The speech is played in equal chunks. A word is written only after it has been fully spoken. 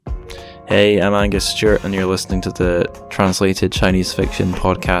Hey, I'm Angus Stewart, and you're listening to the Translated Chinese Fiction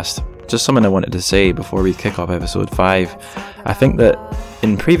podcast. Just something I wanted to say before we kick off episode 5. I think that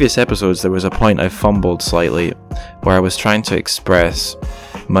in previous episodes there was a point I fumbled slightly, where I was trying to express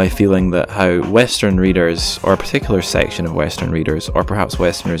my feeling that how Western readers, or a particular section of Western readers, or perhaps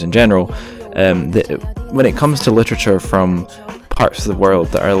Westerners in general, when it comes to literature from parts of the world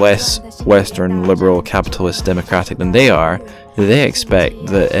that are less Western, liberal, capitalist, democratic than they are, they expect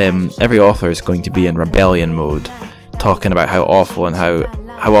that every author is going to be in rebellion mode, talking about how awful and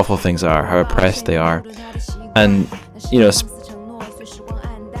how awful things are, how oppressed they are. And, you know,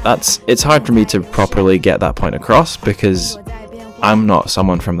 it's hard for me to properly get that point across because I'm not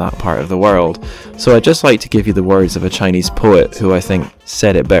someone from that part of the world. So I'd just like to give you the words of a Chinese poet who I think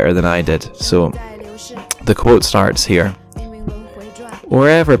said it better than I did. So the quote starts here.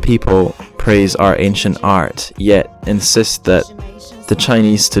 Wherever people praise our ancient art, yet insist that the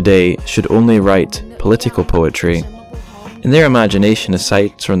Chinese today should only write political poetry, in their imagination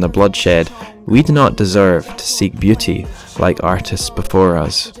aside from the bloodshed, we do not deserve to seek beauty like artists before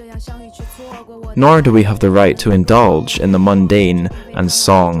us. Nor do we have the right to indulge in the mundane and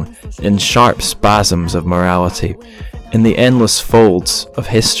song, in sharp spasms of morality. In the endless folds of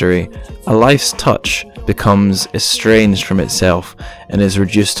history, a life's touch becomes estranged from itself and is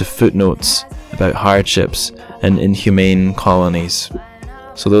reduced to footnotes about hardships and inhumane colonies.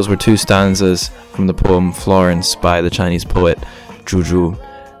 So those were 2 stanzas from the poem Florence by the Chinese poet Zhu Zhu.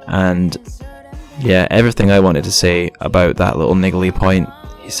 And yeah, everything I wanted to say about that little niggly point,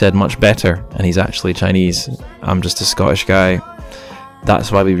 he said much better, and he's actually Chinese. I'm just a Scottish guy.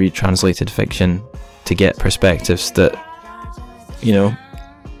 That's why we read translated fiction, to get perspectives that, you know,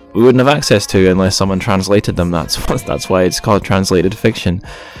 we wouldn't have access to unless someone translated them. That's why it's called translated fiction.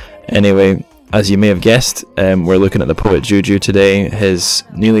 Anyway, as you may have guessed, we're looking at the poet Zhu Zhu today, his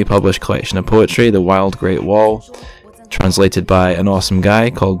newly published collection of poetry, The Wild Great Wall, translated by an awesome guy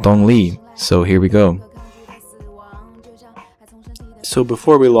called Dong Li. So here we go. So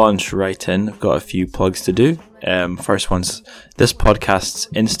before we launch right in, I've got a few plugs to do. First one's this podcast's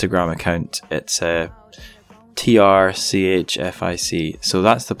Instagram account. It's TRCHFIC. So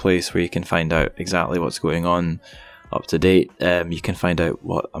that's the place where you can find out exactly what's going on up to date. You can find out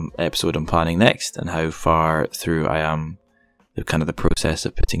what episode I'm planning next and how far through I am, the process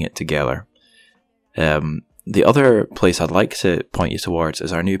of putting it together. The other place I'd like to point you towards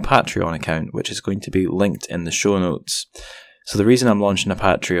is our new Patreon account, which is going to be linked in the show notes. So the reason I'm launching a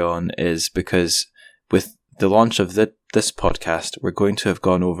Patreon is because with the launch of this podcast, we're going to have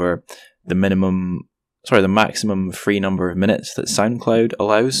gone over the maximum free number of minutes that SoundCloud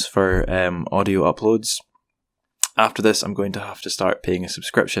allows for audio uploads. After this, I'm going to have to start paying a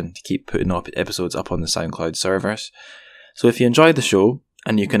subscription to keep putting up episodes up on the SoundCloud servers. So if you enjoy the show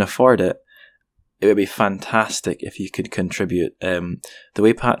and you can afford it, it would be fantastic if you could contribute. The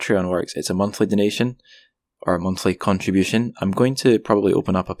way Patreon works, it's a monthly donation or a monthly contribution. I'm going to probably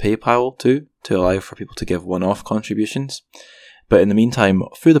open up a PayPal too, to allow for people to give one-off contributions. But in the meantime,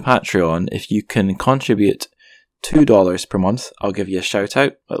 through the Patreon, if you can contribute $2 per month, I'll give you a shout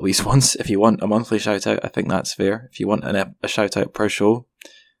out at least once. If you want a monthly shout out, I think that's fair. If you want a shout out per show,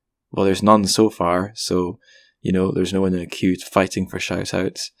 well, there's none so far, so you know there's no one in the queue fighting for shout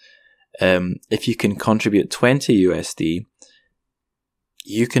outs. If you can contribute $20 USD,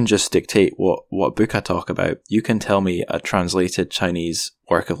 you can just dictate what book I talk about. You can tell me a translated Chinese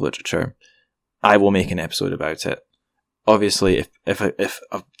work of literature. I will make an episode about it. Obviously, if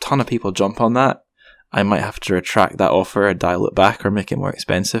a ton of people jump on that, I might have to retract that offer or dial it back or make it more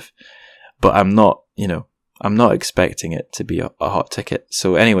expensive. But I'm not expecting it to be a hot ticket.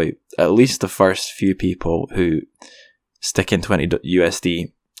 So anyway, at least the first few people who stick in $20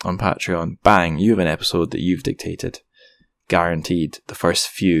 USD on Patreon, bang, you have an episode that you've dictated. Guaranteed. The first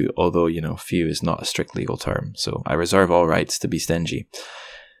few, although, you know, few is not a strict legal term. So I reserve all rights to be stingy.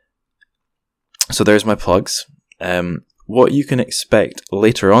 So there's my plugs. What you can expect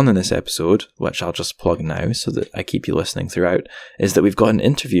later on in this episode, which I'll just plug now so that I keep you listening throughout, is that we've got an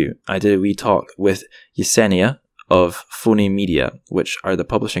interview. I did a wee talk with Yesenia of Phony Media, which are the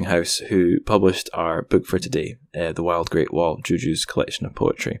publishing house who published our book for today, The Wild Great Wall, Zhu Zhu's collection of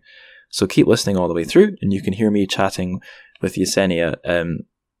poetry. So keep listening all the way through, and you can hear me chatting with Yesenia.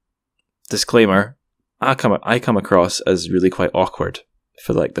 Disclaimer, I come across as really quite awkward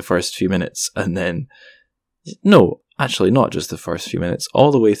for like the first few minutes, and then no, actually not just the first few minutes,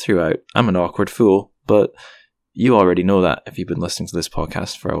 all the way throughout I'm an awkward fool, but you already know that if you've been listening to this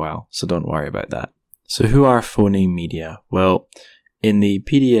podcast for a while, so don't worry about that. So who are Phony Media? Well, in the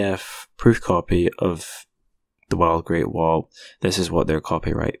PDF proof copy of the Wild Great Wall, this is what their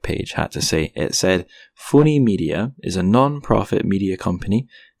copyright page had to say. It said, Phony Media is a non-profit media company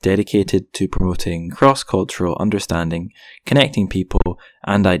dedicated to promoting cross-cultural understanding, connecting people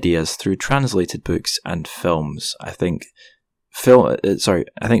and ideas through translated books and films. I think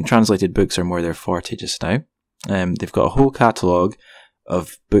translated books are more their forte just now. They've got a whole catalogue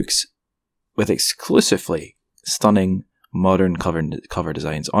of books with exclusively stunning modern cover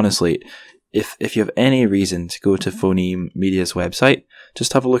designs. Honestly, if you have any reason to go to Phony Media's website,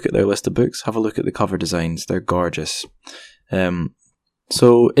 just have a look at their list of books, have a look at the cover designs. They're gorgeous.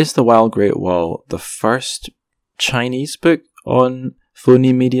 So is The Wild Great Wall the first Chinese book on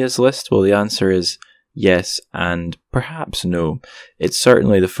Phony Media's list? Well, the answer is yes and perhaps no. It's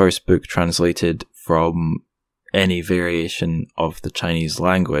certainly the first book translated from any variation of the Chinese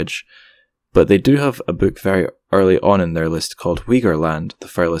language, but they do have a book very early on in their list called Uyghurland, the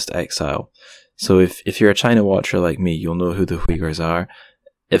Furthest Exile. So if you're a China watcher like me, you'll know who the Uyghurs are.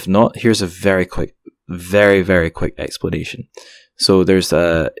 If not, here's a very quick explanation. So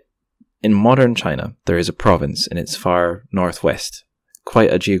in modern China, there is a province in its far northwest,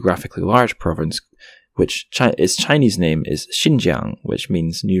 quite a geographically large province, which its Chinese name is Xinjiang, which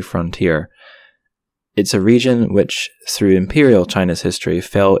means New Frontier. It's a region which, through imperial China's history,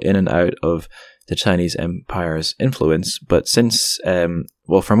 fell in and out of the Chinese Empire's influence, but since,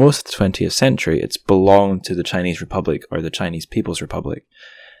 for most of the 20th century, it's belonged to the Chinese Republic, or the Chinese People's Republic.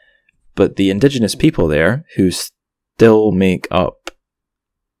 But the indigenous people there, who still make up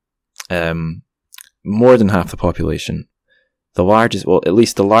more than half the population, at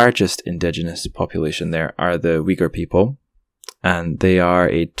least the largest indigenous population there are the Uyghur people, and they are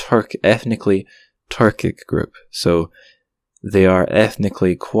a ethnically Turkic group. So they are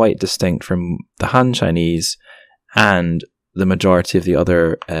ethnically quite distinct from the Han Chinese and the majority of the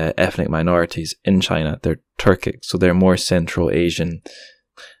other ethnic minorities in China. They're Turkic, so they're more Central Asian.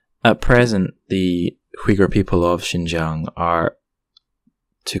 At present, the Uyghur people of Xinjiang are,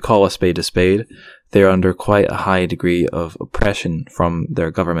 to call a spade, they're under quite a high degree of oppression from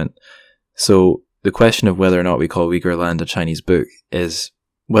their government. So the question of whether or not we call Uyghurland a Chinese book is,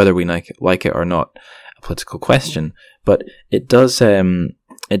 whether we like it or not, a political question. But it does have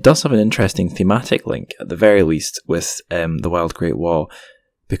an interesting thematic link, at the very least, with The Wild Great Wall,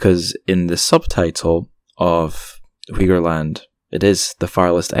 because in the subtitle of Uyghurland, it is the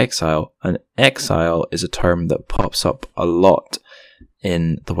Farthest Exile, and exile is a term that pops up a lot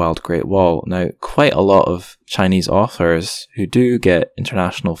in The Wild Great Wall. Now, quite a lot of Chinese authors who do get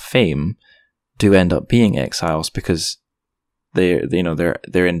international fame do end up being exiles because they're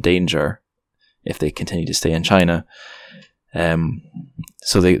in danger if they continue to stay in China.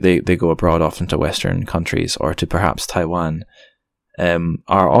 So they go abroad, often to Western countries or to perhaps Taiwan.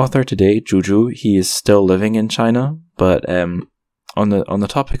 Our author today, Zhu, he is still living in China, but on the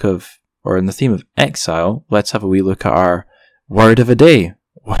topic of, or in the theme of exile, let's have a wee look at our word of a day,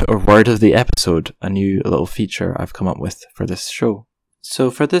 or word of the episode, a new little feature I've come up with for this show.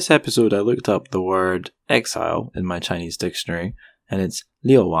 So for this episode, I looked up the word exile in my Chinese dictionary, and it's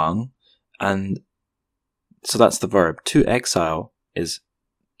liu wang, and so that's the verb. To exile is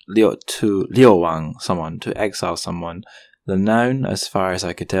liu wang someone, to exile someone. The noun, as far as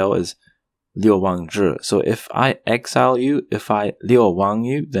I could tell, is liu wang zhi. So if I exile you, if I liu wang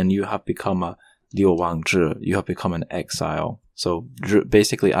you, then you have become a liu wang zhi. You have become an exile. So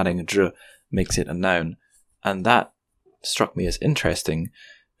basically adding a zhi makes it a noun, and that struck me as interesting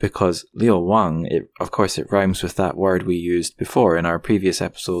because liu wang, of course it rhymes with that word we used before in our previous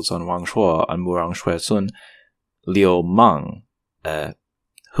episodes on Wang Shuo and Murang Shui Sun, liu mang,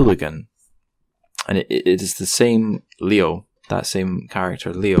 hooligan, and it is the same Leo, that same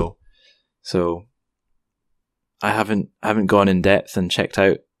character Leo. So I haven't gone in depth and checked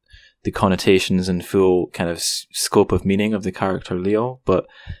out the connotations and full kind of scope of meaning of the character Leo, but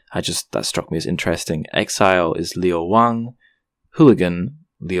that struck me as interesting. Exile is liu wang, hooligan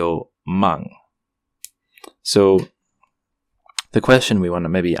liu mang. So the question we want to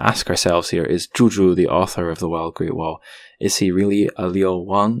maybe ask ourselves here is, Zhu, the author of The Wild Great Wall, is he really a liu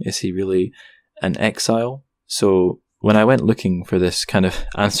wang? Is he really an exile? So when I went looking for this kind of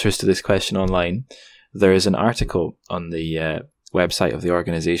answers to this question online, there is an article on the website of the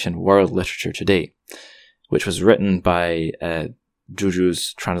organization World Literature Today, which was written by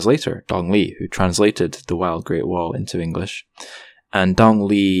Zhu's translator, Dong Li, who translated The Wild Great Wall into English. And Dong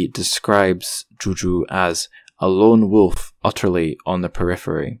Li describes Zhu as a lone wolf utterly on the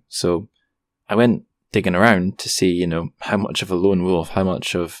periphery. So I went digging around to see, how much of a lone wolf, how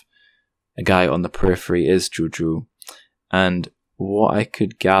much of a guy on the periphery is Zhu. And what I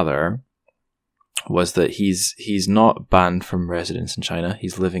could gather was that he's not banned from residence in China.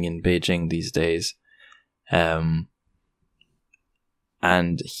 He's living in Beijing these days. And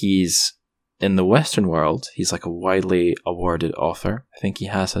he's, in the Western world, he's like a widely awarded author. I think he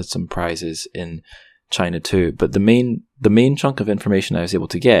has had some prizes in China too. But the main chunk of information I was able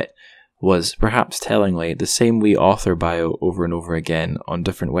to get was, perhaps tellingly, the same wee author bio over and over again on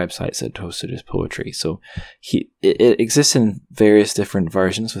different websites that hosted his poetry. So it exists in various different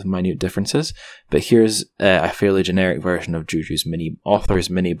versions with minute differences, but here's a fairly generic version of Juju's author's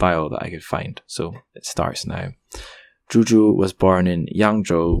mini bio that I could find. So it starts now. Juju was born in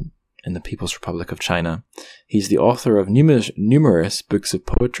Yangzhou in the People's Republic of China. He's the author of numerous books of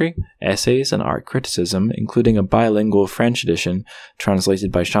poetry, essays, and art criticism, including a bilingual French edition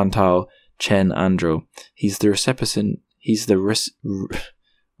translated by Chantal Chen Andro. He's the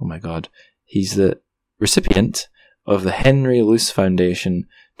recipient of the Henry Luce Foundation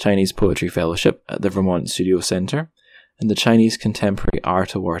Chinese Poetry Fellowship at the Vermont Studio Center and the Chinese Contemporary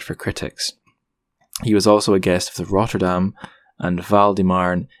Art Award for Critics. He was also a guest of the Rotterdam and Val de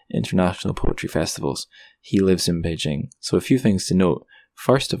Marne International Poetry Festivals. He lives in Beijing. So a few things to note.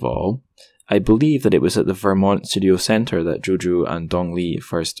 First of all, I believe that it was at the Vermont Studio Center that Juju and Dong Li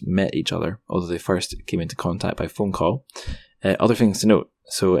first met each other, although they first came into contact by phone call. Other things to note.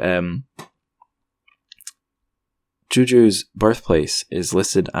 So Juju's birthplace is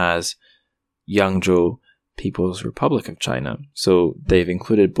listed as Yangzhou, People's Republic of China. So they've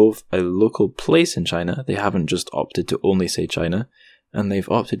included both a local place in China, they haven't just opted to only say China, and they've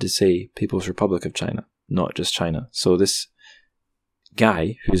opted to say People's Republic of China, not just China. So this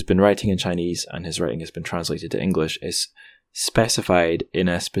guy who's been writing in Chinese and his writing has been translated to English is specified in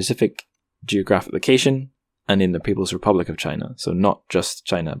a specific geographic location and in the People's Republic of China. So not just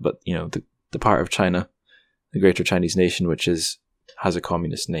China, but the part of China, the Greater Chinese Nation, which has a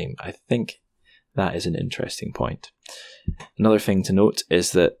communist name. I think that is an interesting point. Another thing to note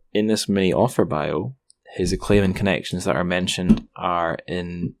is that in this mini author bio, his acclaim and connections that are mentioned are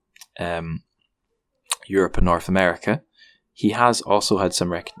in Europe and North America. He has also had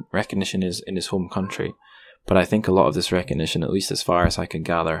some recognition in his home country, but I think a lot of this recognition, at least as far as I can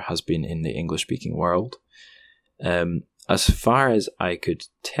gather, has been in the English-speaking world. As far as I could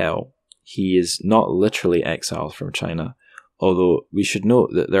tell, he is not literally exiled from China, although we should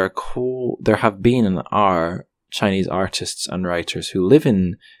note that there have been and are Chinese artists and writers who live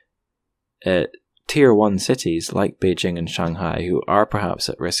in tier 1 cities like Beijing and Shanghai who are perhaps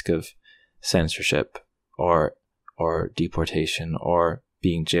at risk of censorship or deportation or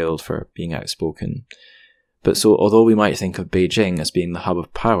being jailed for being outspoken. But so although we might think of Beijing as being the hub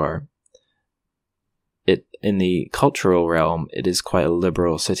of power, in the cultural realm, it is quite a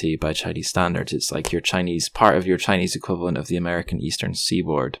liberal city by Chinese standards. It's like part of your Chinese equivalent of the American Eastern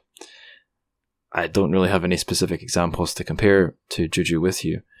Seaboard. I don't really have any specific examples to compare to Juju with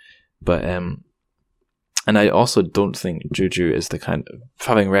you, but and I also don't think Juju is the kind of,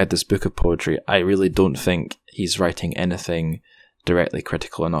 having read this book of poetry, I really don't think he's writing anything directly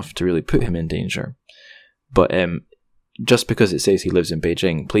critical enough to really put him in danger. But just because it says he lives in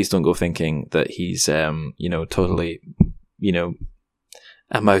Beijing, please don't go thinking that he's, totally,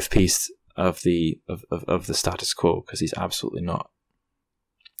 a mouthpiece of the status quo, because he's absolutely not.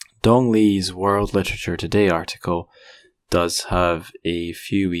 Dong Li's World Literature Today article does have a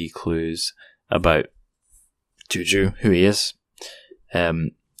few wee clues about Juju, who he is.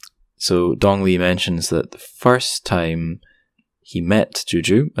 So Dong Li mentions that the first time he met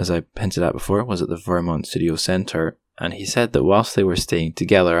Juju, as I hinted at before, was at the Vermont Studio Center. And he said that whilst they were staying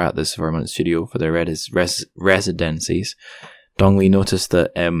together at this Vermont studio for their residencies, Dong Li noticed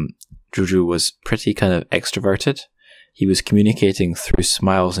that Juju was pretty kind of extroverted. He was communicating through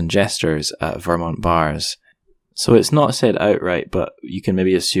smiles and gestures at Vermont bars. So it's not said outright, but you can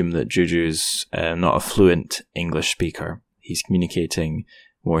maybe assume that Juju's not a fluent English speaker. He's communicating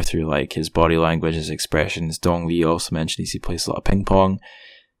more through like his body language, his expressions. Dong Li also mentioned he plays a lot of ping pong.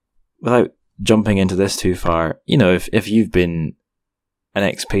 Without jumping into this too far, if you've been an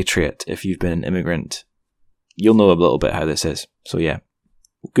expatriate, if you've been an immigrant, you'll know a little bit how this is. So yeah,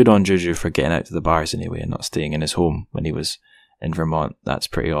 good on Juju for getting out to the bars anyway and not staying in his home when he was in Vermont. That's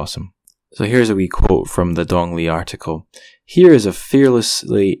pretty awesome. So here's a wee quote from the Dong Li article. Here is a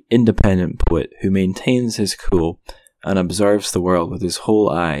fearlessly independent poet who maintains his cool and observes the world with his whole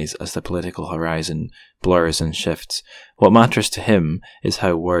eyes as the political horizon blurs and shifts. What matters to him is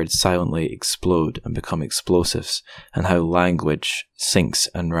how words silently explode and become explosives, and how language sinks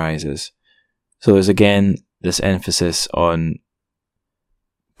and rises. So there's again this emphasis on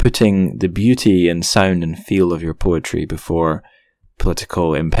putting the beauty and sound and feel of your poetry before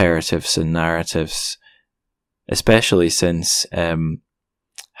political imperatives and narratives, especially since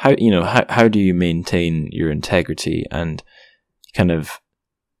how do you maintain your integrity and kind of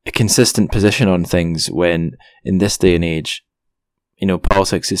a consistent position on things when in this day and age,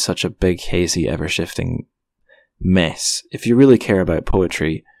 politics is such a big, hazy, ever-shifting mess. If you really care about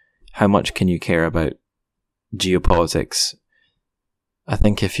poetry, how much can you care about geopolitics? I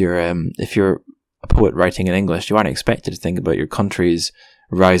think if you're a poet writing in English, you aren't expected to think about your country's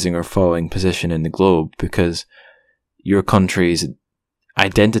rising or falling position in the globe, because your country's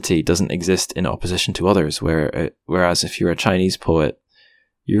identity doesn't exist in opposition to others. Whereas if you're a Chinese poet,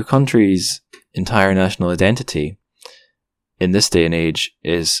 your country's entire national identity in this day and age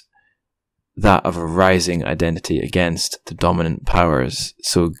is that of a rising identity against the dominant powers.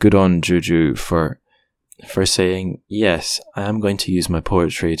 So good on Juju for saying, yes, I am going to use my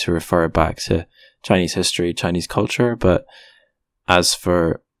poetry to refer back to Chinese history, Chinese culture, but as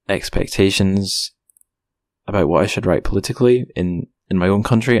for expectations about what I should write politically in my own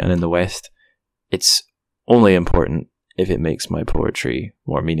country and in the West, it's only important if it makes my poetry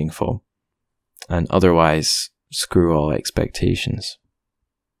more meaningful. And otherwise, screw all expectations.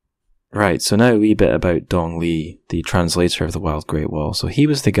 Right, so now a wee bit about Dong Li, the translator of the Wild Great Wall. So he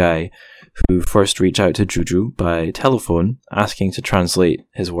was the guy who first reached out to Juju by telephone asking to translate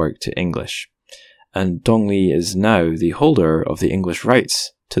his work to English. And Dong Li is now the holder of the English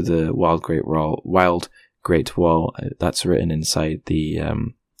rights to the Wild Great Wall. That's written inside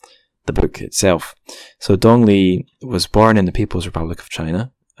the book itself. So Dong Li was born in the People's Republic of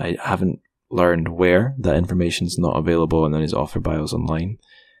China. I haven't learned where. That information's not available in his author bios online.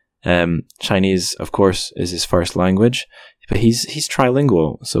 Chinese, of course, is his first language, but he's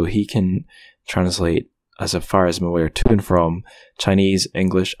trilingual, so he can translate, as far as I'm aware, to and from Chinese,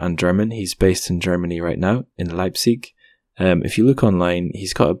 English, and German. He's based in Germany right now, in Leipzig. If you look online,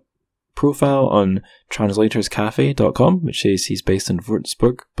 he's got a profile on translatorscafe.com, which says he's based in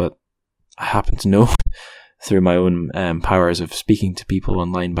Würzburg, but I happen to know through my own powers of speaking to people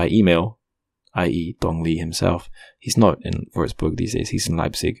online by email, i.e. Dong Li himself. He's not in Würzburg these days, he's in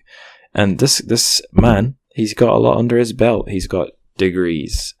Leipzig. And this man, he's got a lot under his belt. He's got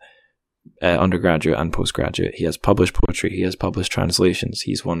degrees, undergraduate and postgraduate. He has published poetry, he has published translations,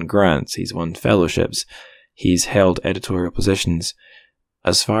 he's won grants, he's won fellowships, he's held editorial positions,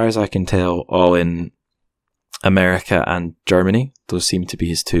 as far as I can tell, all in America and Germany. Those seem to be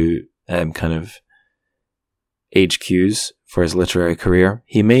his two kind of HQs for his literary career.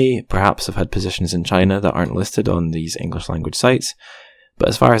 He may perhaps have had positions in China that aren't listed on these English language sites, but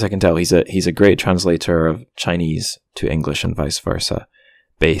as far as I can tell, he's a great translator of Chinese to English and vice versa,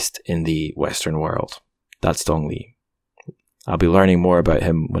 based in the Western world. That's Dong Li. I'll be learning more about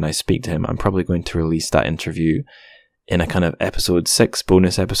him when I speak to him. I'm probably going to release that interview in a kind of episode 6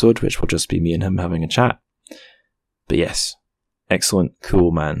 bonus episode, which will just be me and him having a chat. But yes, excellent,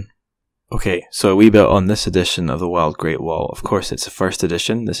 cool man. Okay, so a wee bit on this edition of the Wild Great Wall. Of course, it's a first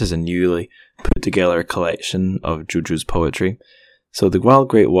edition. This is a newly put together collection of Juju's poetry. So the Wild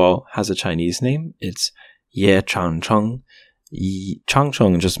Great Wall has a Chinese name. It's Ye Changcheng.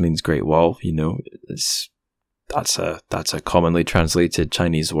 Changcheng just means Great Wall. That's a commonly translated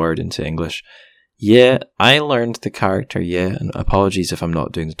Chinese word into English. Yeah, I learned the character and apologies if I'm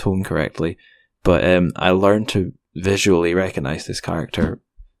not doing the tone correctly, but I learned to visually recognize this character.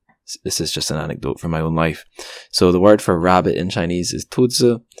 This is just an anecdote from my own life. So the word for rabbit in Chinese is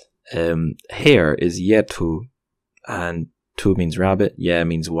tuzi. Hare is ye tu, and tu means rabbit, ye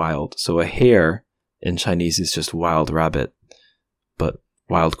means wild. So a hare in Chinese is just wild rabbit, but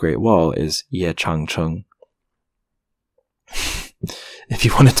Wild Great Wall is ye changcheng. If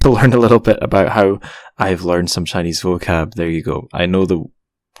you wanted to learn a little bit about how I've learned some Chinese vocab, there you go. I know the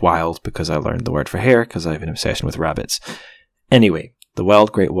wild because I learned the word for hare because I have an obsession with rabbits. Anyway, the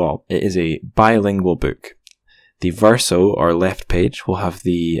Wild Great Wall. It is a bilingual book. The verso, or left page, will have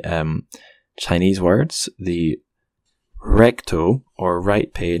the Chinese words. The recto, or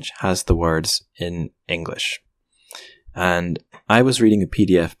right page, has the words in English. And I was reading a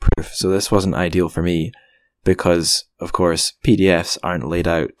PDF proof, so this wasn't ideal for me, because, of course, PDFs aren't laid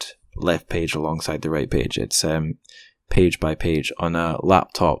out left page alongside the right page. It's page by page. On a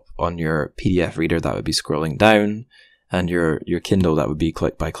laptop, on your PDF reader, that would be scrolling down, and your Kindle, that would be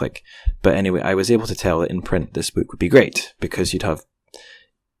click by click. But anyway, I was able to tell that in print this book would be great, because you'd have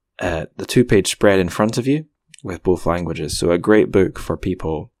the 2-page spread in front of you with both languages. So a great book for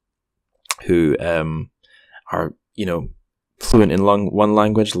people who are, fluent in one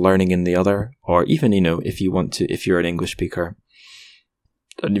language, learning in the other, or even, if you're an English speaker,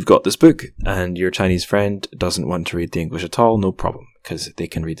 and you've got this book, and your Chinese friend doesn't want to read the English at all, no problem, because they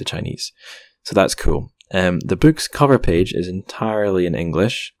can read the Chinese. So that's cool. The book's cover page is entirely in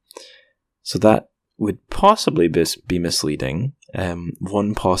English, so that would possibly be misleading.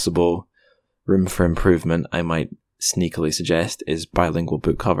 One possible room for improvement I might sneakily suggest is bilingual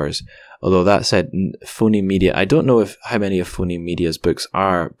book covers. Although that said, Phony Media, I don't know how many of Phony Media's books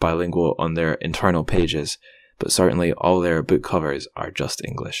are bilingual on their internal pages, but certainly all their book covers are just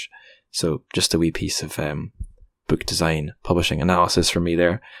English. So just a wee piece of book design, publishing analysis for me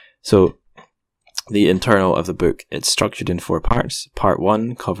there. So the internal of the book, it's structured in 4 parts. Part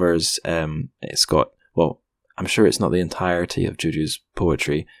 1 covers, it's got, well, I'm sure it's not the entirety of Juju's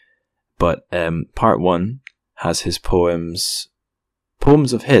poetry, but part 1 has his poems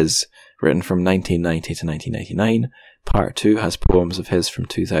of his written from 1990 to 1999. Part 2 has poems of his from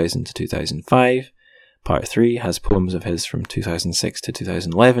 2000 to 2005. Part 3 has poems of his from 2006 to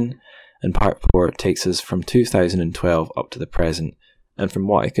 2011. And Part 4 takes us from 2012 up to the present. And from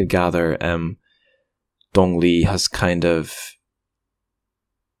what I could gather, Dong Li has kind of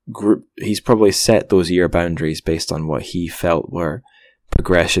he's probably set those year boundaries based on what he felt were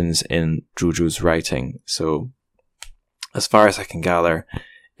progressions in Juju's writing. So as far as I can gather,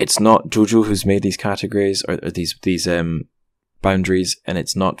 it's not Juju who's made these categories or these boundaries, and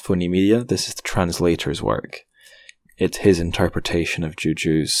it's not Phony Media. This is the translator's work. It's his interpretation of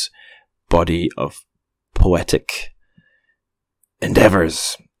Juju's body of poetic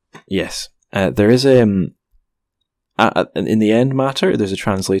endeavors. Yes. There is in the end matter, there's a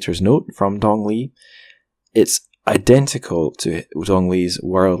translator's note from Dong Li. It's identical to Dong Li's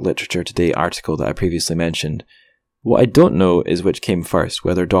World Literature Today article that I previously mentioned. What I don't know is which came first,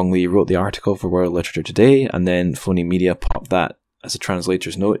 whether Dong Li wrote the article for World Literature Today and then Phony Media popped that as a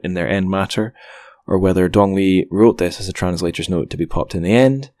translator's note in their end matter, or whether Dong Li wrote this as a translator's note to be popped in the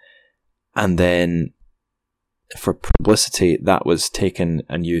end, and then for publicity that was taken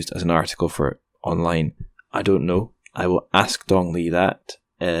and used as an article for online. I don't know. I will ask Dong Li that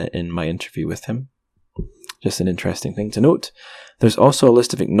in my interview with him. Just an interesting thing to note. There's also a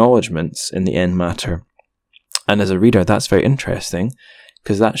list of acknowledgements in the end matter. And as a reader, that's very interesting,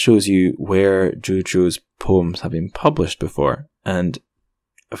 because that shows you where Juju's poems have been published before. And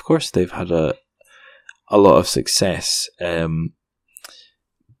of course, they've had a lot of success.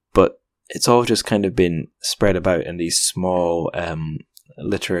 But it's all just kind of been spread about in these small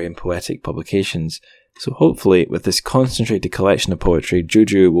literary and poetic publications. So hopefully, with this concentrated collection of poetry,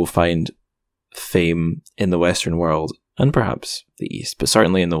 Juju will find fame in the Western world, and perhaps the East, but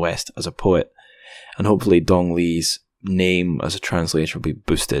certainly in the West as a poet. And hopefully Dong Li's name as a translator will be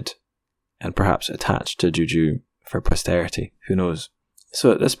boosted and perhaps attached to Juju for posterity. Who knows?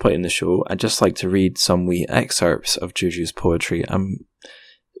 So at this point in the show, I'd just like to read some wee excerpts of Juju's poetry.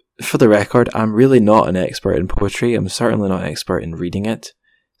 For the record, I'm really not an expert in poetry. I'm certainly not an expert in reading it.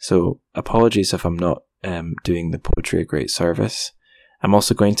 So apologies if I'm not doing the poetry a great service. I'm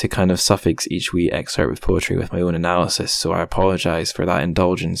also going to kind of suffix each wee excerpt with poetry with my own analysis, so I apologise for that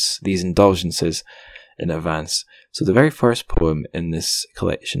these indulgences in advance. So the very first poem in this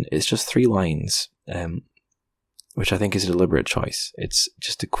collection is just 3 lines, which I think is a deliberate choice. It's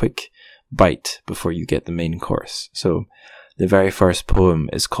just a quick bite before you get the main course. So the very first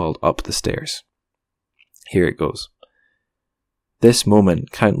poem is called Up the Stairs. Here it goes. This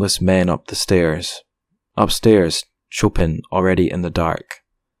moment, countless men up the stairs. Upstairs, Chopin already in the dark.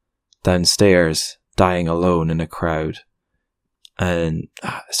 Downstairs, dying alone in a crowd. And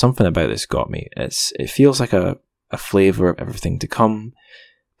something about this got me. It feels like a flavour of everything to come,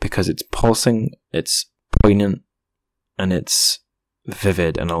 because it's pulsing, it's poignant, and it's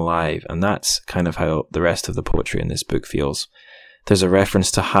vivid and alive. And that's kind of how the rest of the poetry in this book feels. There's a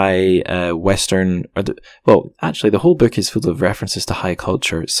reference to high Western, actually the whole book is full of references to high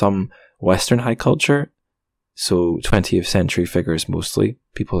culture. Some Western high culture, so 20th century figures mostly,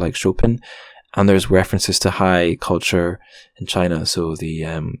 people like Chopin. And there's references to high culture in China, so the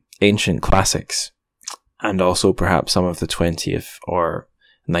ancient classics, and also perhaps some of the 20th or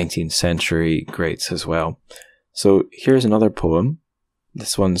 19th century greats as well. So here's another poem.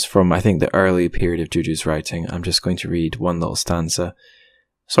 This one's from, I think, the early period of Juju's writing. I'm just going to read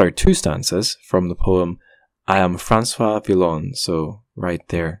two stanzas from the poem I am Francois Villon. So right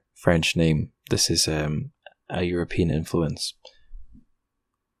there, French name. This is a European influence.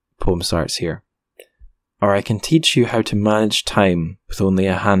 Poem starts here. Or I can teach you how to manage time with only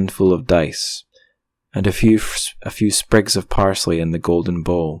a handful of dice and a few sprigs of parsley in the golden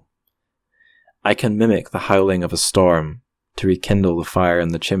bowl. I can mimic the howling of a storm to rekindle the fire in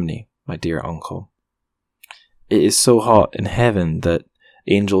the chimney, my dear uncle. It is so hot in heaven that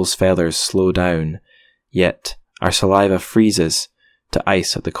angels' feathers slow down, yet our saliva freezes to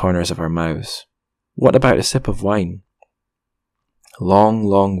ice at the corners of our mouths. What about a sip of wine? Long,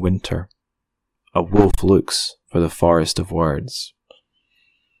 long winter. A wolf looks for the forest of words.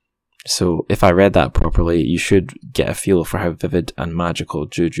 So if I read that properly, you should get a feel for how vivid and magical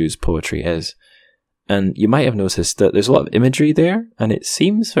Juju's poetry is. And you might have noticed that there's a lot of imagery there, and it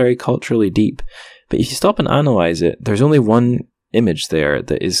seems very culturally deep. But if you stop and analyse it, there's only one image there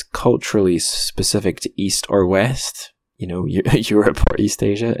that is culturally specific to East or West. You know, Europe or East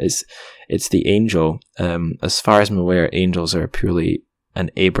Asia. It's the angel. As far as I'm aware, angels are purely an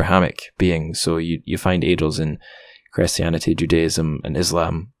Abrahamic being. So you find angels in Christianity, Judaism, and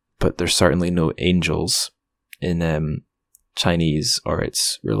Islam, but there's certainly no angels in Chinese or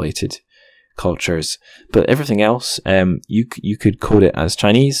its related cultures. But everything else, you could code it as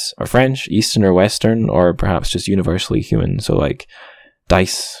Chinese or French, Eastern or Western, or perhaps just universally human. So like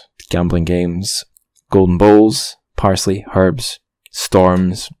dice, gambling games, golden bowls, parsley, herbs,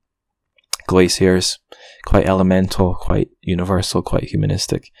 storms, glaciers, quite elemental, quite universal, quite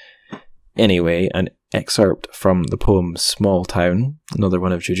humanistic. Anyway, an excerpt from the poem Small Town, another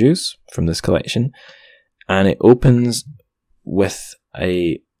one of Juju's from this collection, and it opens with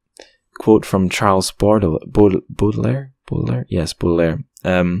a quote from Charles Baudelaire? Yes, Baudelaire.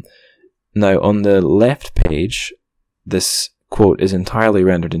 Now, on the left page, this quote is entirely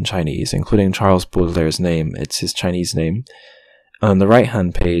rendered in Chinese, including Charles Baudelaire's name. It's his Chinese name. On the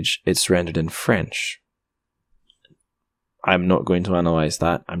right-hand page, it's rendered in French. I'm not going to analyse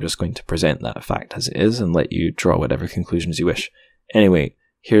that. I'm just going to present that fact as it is and let you draw whatever conclusions you wish. Anyway,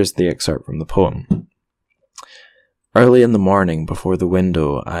 here's the excerpt from the poem. Early in the morning, before the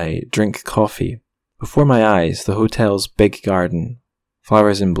window, I drink coffee. Before my eyes, the hotel's big garden,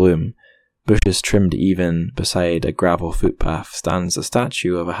 flowers in bloom, bushes trimmed even, beside a gravel footpath stands a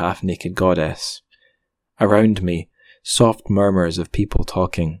statue of a half-naked goddess. Around me, soft murmurs of people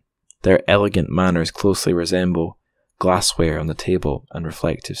talking. Their elegant manners closely resemble glassware on the table and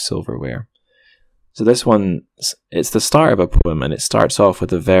reflective silverware. So this one, it's the start of a poem, and it starts off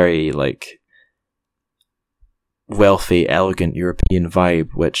with a very, wealthy, elegant European vibe,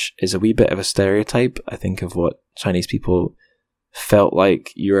 which is a wee bit of a stereotype, I think, of what Chinese people felt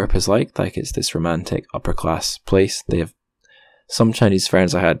like Europe is like it's this romantic upper-class place. They have some Chinese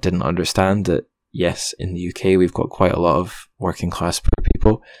friends I had didn't understand that, yes, in the UK we've got quite a lot of working-class poor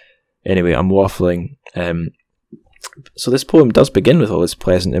people. Anyway, I'm waffling. So this poem does begin with all this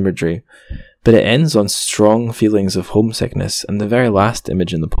pleasant imagery, but it ends on strong feelings of homesickness, and the very last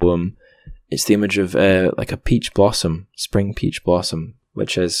image in the poem, it's the image of like a peach blossom, spring peach blossom,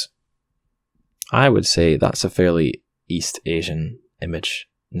 which is, I would say, that's a fairly East Asian image,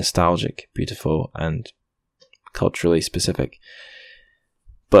 nostalgic, beautiful, and culturally specific.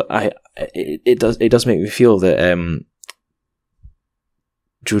 But it does make me feel that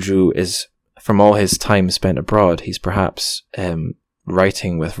Juju is, from all his time spent abroad, he's perhaps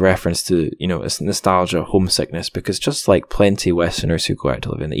writing with reference to, nostalgia, homesickness, because just like plenty Westerners who go out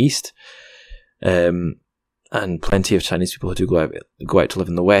to live in the East, and plenty of Chinese people who do go out to live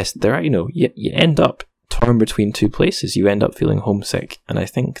in the West, there are, you end up torn between two places. You end up feeling homesick, and I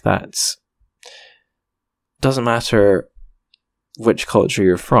think that's, doesn't matter which culture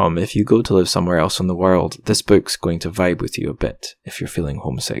you're from. If you go to live somewhere else in the world, this book's going to vibe with you a bit if you're feeling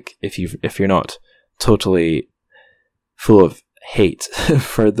homesick. If you're not totally full of hate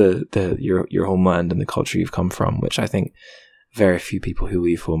for your homeland and the culture you've come from, which I think very few people who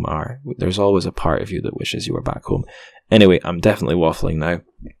leave home are. There's always a part of you that wishes you were back home. Anyway, I'm definitely waffling now.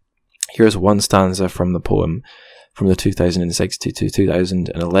 Here's one stanza from the poem from the 2006 to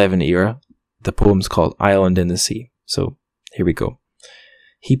 2011 era. The poem's called Island in the Sea. So here we go.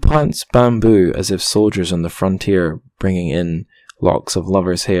 He plants bamboo as if soldiers on the frontier, bringing in locks of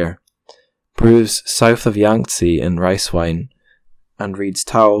lovers' hair, brews south of Yangtze in rice wine, and reads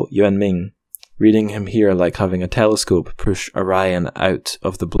Tao Yuanming, reading him here like having a telescope push Orion out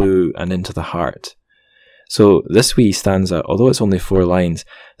of the blue and into the heart. So this wee stanza, although it's only 4 lines,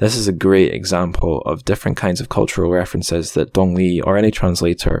 this is a great example of different kinds of cultural references that Dong Li or any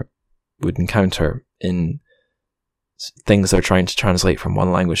translator would encounter in things they're trying to translate from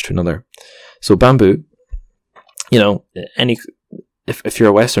one language to another. So bamboo, if you're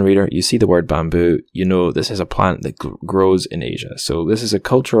a Western reader, you see the word bamboo, this is a plant that grows in Asia. So this is a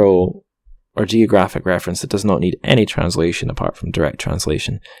cultural or geographic reference that does not need any translation apart from direct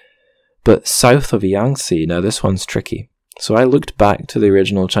translation. But south of Yangtze, now this one's tricky. So I looked back to the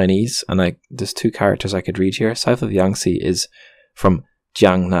original Chinese, and there's 2 characters I could read here. South of Yangtze is from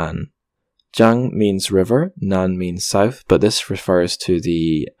Jiangnan. Jiang means river, Nan means south, but this refers to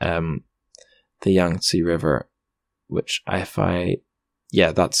the Yangtze River, which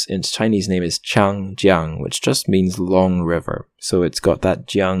that's its Chinese name is Changjiang, which just means long river. So it's got that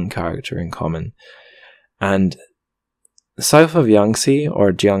Jiang character in common. And south of Yangtze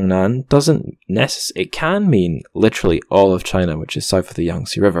or Jiangnan it can mean literally all of China, which is south of the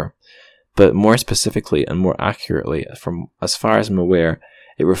Yangtze River. But more specifically and more accurately, from as far as I'm aware,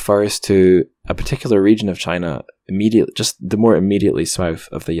 it refers to a particular region of China just the more immediately south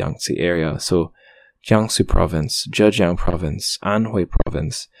of the Yangtze area. So Jiangsu province, Zhejiang province, Anhui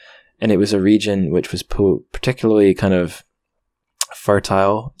province, and it was a region which was particularly kind of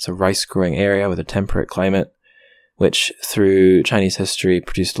fertile. It's a rice-growing area with a temperate climate, which through Chinese history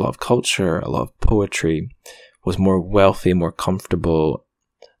produced a lot of culture, a lot of poetry, was more wealthy, more comfortable,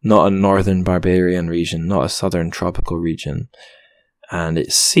 not a northern barbarian region, not a southern tropical region. And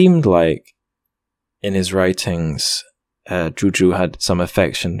it seemed like in his writings, Zhu Zhu had some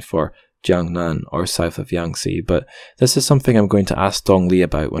affection for Jiangnan or south of Yangtze, but this is something I'm going to ask Dong Li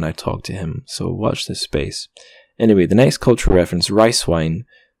about when I talk to him, so watch this space. Anyway, the next cultural reference, rice wine.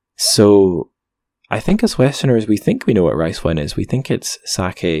 So I think as Westerners, we think we know what rice wine is. We think it's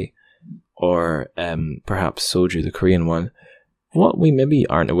sake or perhaps soju, the Korean one. What we maybe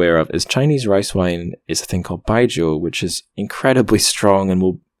aren't aware of is Chinese rice wine is a thing called baijiu, which is incredibly strong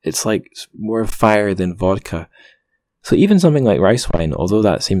and it's like more fire than vodka. So even something like rice wine, although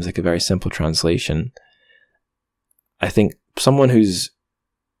that seems like a very simple translation, I think someone I'm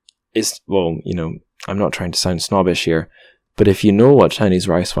not trying to sound snobbish here, but if you know what Chinese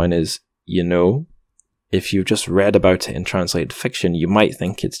rice wine is, if you've just read about it in translated fiction, you might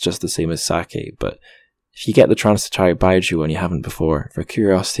think it's just the same as sake, but if you get the chance to try baijiu and you haven't before, for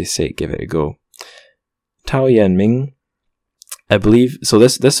curiosity's sake, give it a go. Tao Yanming, I believe, so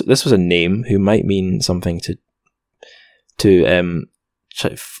this was a name who might mean something to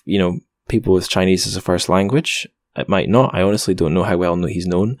people with Chinese as a first language. It might not. I honestly don't know how well he's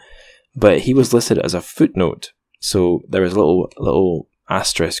known, but he was listed as a footnote. So there was a little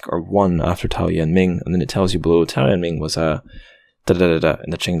asterisk or 1 after Tao Yanming, and then it tells you below Tao Yanming was a in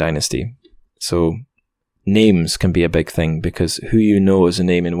the Qing dynasty. So names can be a big thing because who you know as a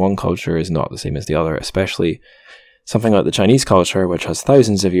name in one culture is not the same as the other, especially something like the Chinese culture, which has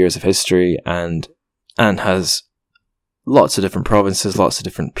thousands of years of history and has lots of different provinces, lots of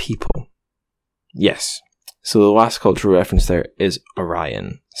different people. Yes. So the last cultural reference there is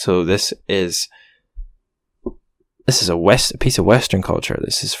Orion. So this is a piece of Western culture.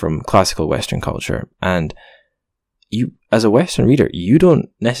 This is from classical Western culture. And you, as a Western reader, you don't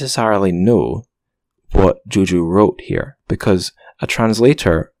necessarily know what Zhu Zhu wrote here, because a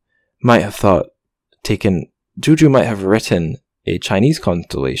translator might have Zhu Zhu might have written a Chinese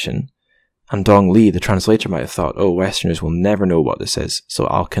constellation, and Dong Li, the translator, might have thought, oh, Westerners will never know what this is, so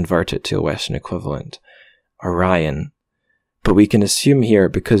I'll convert it to a Western equivalent. Orion. But we can assume here,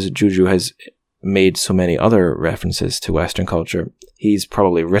 because Zhu Zhu has made so many other references to Western culture, he's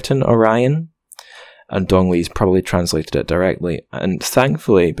probably written Orion, and Dong Li's probably translated it directly. And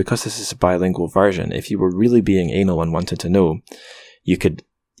thankfully, because this is a bilingual version, if you were really being anal and wanted to know, you could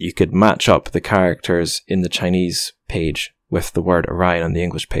match up the characters in the Chinese page with the word Orion on the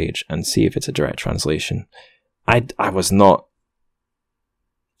English page and see if it's a direct translation. I was not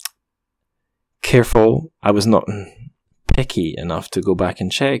careful. I was not picky enough to go back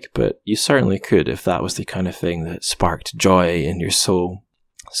and check, but you certainly could if that was the kind of thing that sparked joy in your soul.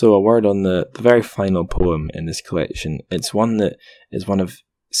 So a word on the very final poem in this collection. It's one that is one of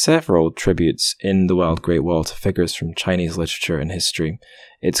several tributes in The Wild Great Wall to figures from Chinese literature and history.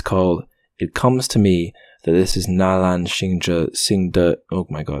 It's called It Comes to Me That This Is Nalan Xingde. Oh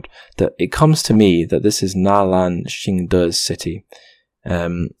my god. That it comes to me that this is Nalan Xingde's city.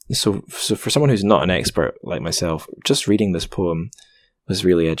 So for someone who's not an expert like myself, just reading this poem was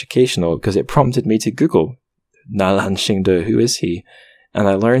really educational because it prompted me to Google Nalan Xingde, who is he? And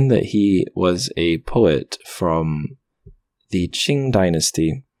I learned that he was a poet from the Qing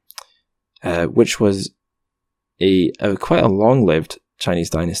dynasty, which was a quite a long-lived Chinese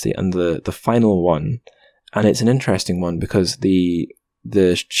dynasty, and the final one. And it's an interesting one because the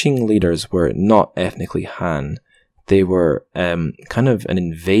Qing leaders were not ethnically Han. They were kind of an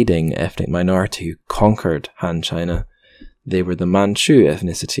invading ethnic minority who conquered Han China. They were the Manchu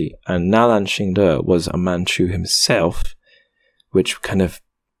ethnicity, and Nalan Xingde was a Manchu himself, which kind of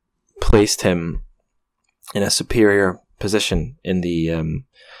placed him in a superior position in the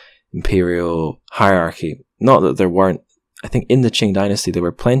imperial hierarchy. Not that there weren't, I think in the Qing dynasty there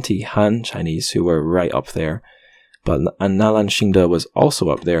were plenty Han Chinese who were right up there, And Nalan Xingde was also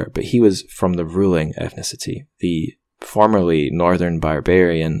up there, but he was from the ruling ethnicity, the formerly northern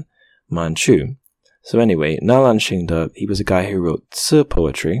barbarian Manchu. So anyway, Nalan Xingde, he was a guy who wrote Zi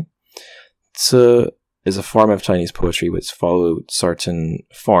poetry. Zi is a form of Chinese poetry which followed certain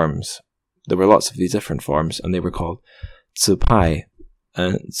forms. There were lots of these different forms, and they were called Zi Pai.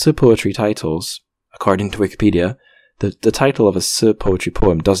 And Zi poetry titles, according to Wikipedia, the title of a Zi poetry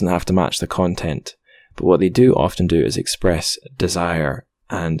poem doesn't have to match the content, but what they do often do is express desire.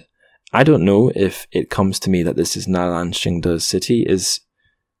 And I don't know if it comes to me that this is Nalan Xingde's city is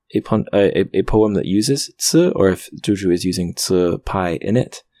a poem that uses Zi, or if Zhu is using Zi Pai in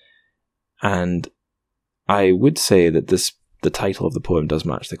it. And I would say that the title of the poem does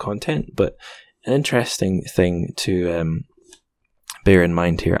match the content, but an interesting thing to bear in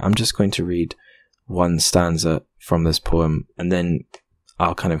mind here, I'm just going to read one stanza from this poem, and then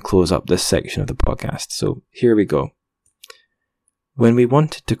I'll kind of close up this section of the podcast. So here we go. When we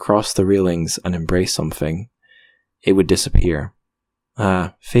wanted to cross the railings and embrace something, it would disappear.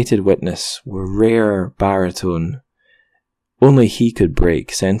 Ah, fated witness, were rare baritone. Only he could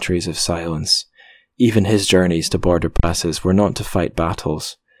break centuries of silence. Even his journeys to border passes were not to fight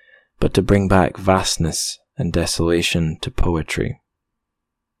battles, but to bring back vastness and desolation to poetry.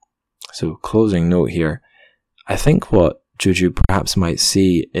 So, closing note here, I think what Juju perhaps might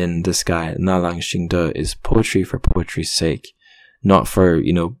see in this guy, Nalan Xingde, is poetry for poetry's sake, not for,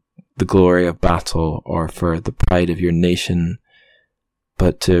 the glory of battle or for the pride of your nation,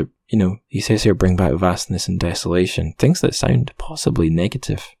 but to, he says here, bring back vastness and desolation, things that sound possibly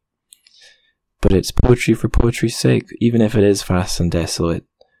negative. But it's poetry for poetry's sake, even if it is vast and desolate.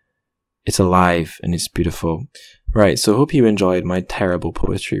 It's alive and it's beautiful. Right, so hope you enjoyed my terrible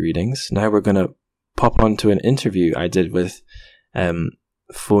poetry readings. Now we're going to pop onto an interview I did with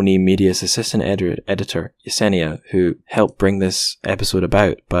Phoneme Media's assistant editor, Yesenia, who helped bring this episode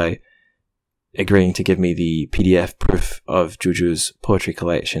about by agreeing to give me the PDF proof of Juju's poetry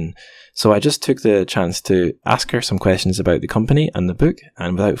collection. So I just took the chance to ask her some questions about the company and the book,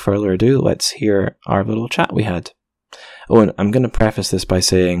 and without further ado, let's hear our little chat we had. Oh, and I'm going to preface this by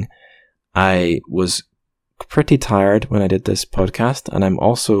saying I was pretty tired when I did this podcast, and I'm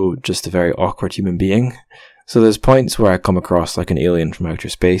also just a very awkward human being. So there's points where I come across like an alien from outer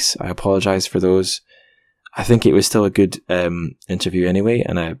space. I apologize for those. I think it was still a good interview anyway,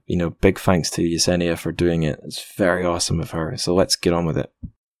 and big thanks to Yesenia for doing it. It's very awesome of her. So let's get on with it.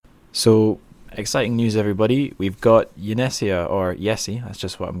 So, exciting news, everybody. We've got Yesenia, or Yessie, that's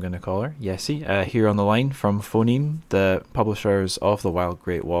just what I'm going to call her, Yessie, here on the line from Phoneme, the publishers of The Wild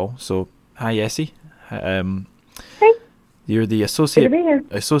Great Wall. So, hi Yessie. Hey. You're the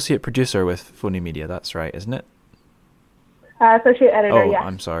associate producer with Phoneme Media, that's right, isn't it? Associate editor, yeah.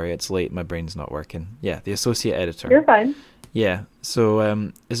 I'm sorry, it's late, my brain's not working. Yeah, the associate editor. You're fine. Yeah,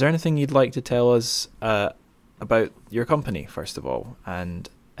 so is there anything you'd like to tell us about your company, first of all, and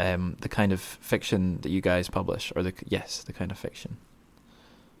the kind of fiction that you guys publish, or the kind of fiction,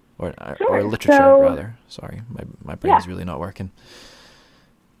 or literature rather. Sorry, my brain's really not working.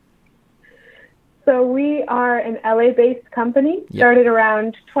 So we are an LA-based company, started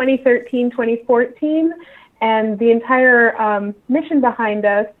around 2013, 2014, and the entire mission behind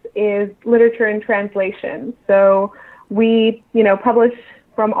us is literature and translation. So we, publish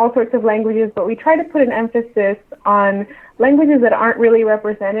from all sorts of languages, but we try to put an emphasis on languages that aren't really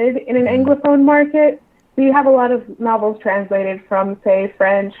represented in an Anglophone market. We have a lot of novels translated from, say,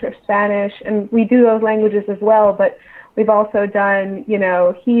 French or Spanish, and we do those languages as well, but we've also done,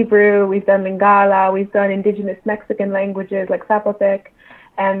 Hebrew, we've done Lingala, we've done indigenous Mexican languages like Zapotec.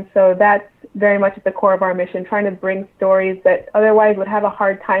 And so that's very much at the core of our mission, trying to bring stories that otherwise would have a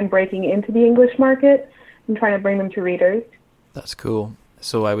hard time breaking into the English market and trying to bring them to readers. That's cool.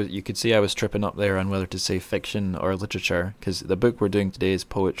 So you could see I was tripping up there on whether to say fiction or literature, because the book we're doing today is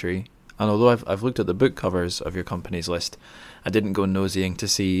poetry. And although I've looked at the book covers of your company's list, I didn't go nosying to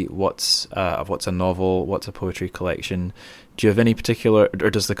see what's a novel, what's a poetry collection. Do you have any particular, or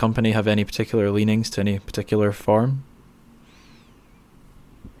does the company have any particular leanings to any particular form?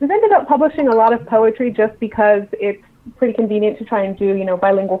 We've ended up publishing a lot of poetry just because it's pretty convenient to try and do,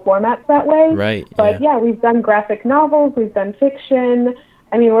 bilingual formats that way. Right. But yeah, we've done graphic novels, we've done fiction.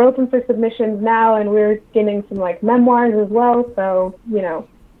 I mean, we're open for submissions now, and we're getting some memoirs as well. So,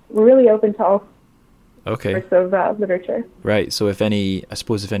 we're really open to all sorts of literature. Right. So if any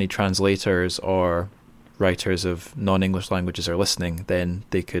translators or writers of non-English languages are listening, then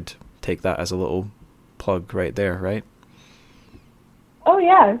they could take that as a little plug right there, right? Oh,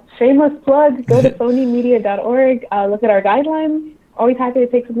 yeah. Shameless plug. Go to phonememedia.org. Look at our guidelines. Always happy to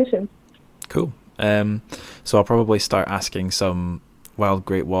take submissions. Cool. So I'll probably start asking some Wild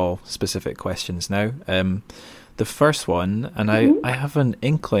Great Wall specific questions now. The first one, and I have an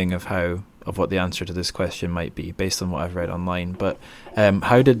inkling of what the answer to this question might be based on what I've read online, but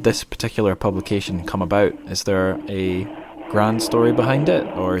how did this particular publication come about? Is there a grand story behind it,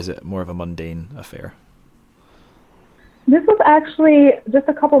 or is it more of a mundane affair? This was actually just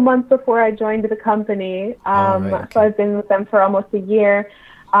a couple months before I joined the company. Okay. So I've been with them for almost a year.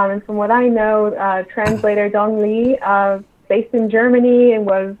 And from what I know, translator Dong Li, based in Germany, and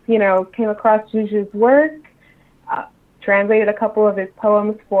came across Zhuzhu's work, translated a couple of his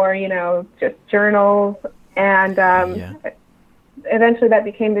poems for, just journals. And eventually that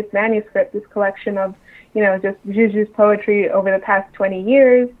became this manuscript, this collection of, just Zhuzhu's poetry over the past 20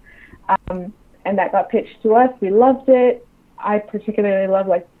 years. And that got pitched to us. We loved it. I particularly love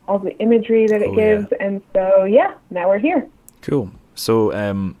all the imagery that it gives. Yeah. And so, now we're here. Cool. So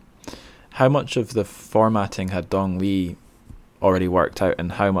how much of the formatting had Dong Li already worked out,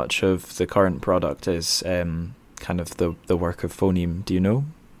 and how much of the current product is kind of the work of Phoneme? Do you know?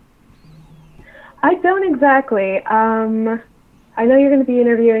 I don't exactly. I know you're going to be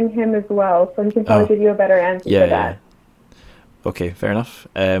interviewing him as well, so he can probably give you a better answer to that. Yeah. Okay, fair enough.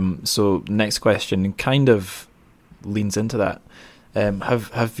 So next question kind of leans into that.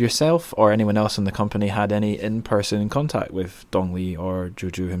 Have yourself or anyone else in the company had any in-person contact with Dong Li or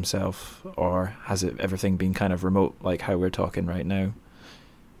Zhuzhu himself, or has everything been kind of remote, like how we're talking right now?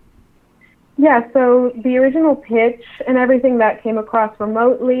 Yeah, so the original pitch and everything that came across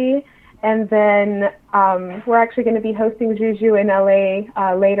remotely, and then we're actually going to be hosting Zhuzhu in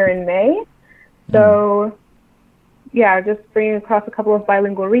LA later in May. So just bringing across a couple of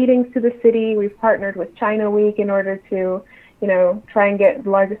bilingual readings to the city. We've partnered with China Week in order to, try and get the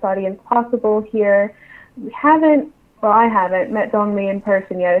largest audience possible here. I haven't met Dong Li in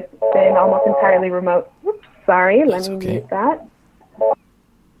person yet. It's been almost entirely remote. Oops, sorry, let me mute that.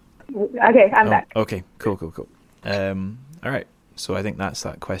 Okay, I'm back. Okay, cool. All right, so I think that's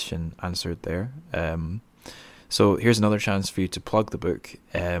that question answered there. So here's another chance for you to plug the book.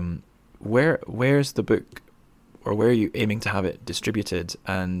 Where's the book, or where are you aiming to have it distributed,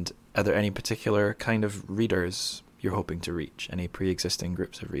 and are there any particular kind of readers you're hoping to reach? Any pre-existing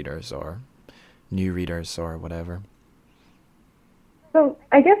groups of readers or new readers or whatever? So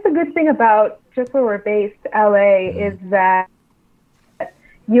I guess the good thing about just where we're based, LA, is that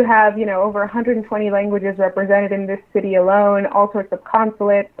you have, over 120 languages represented in this city alone, all sorts of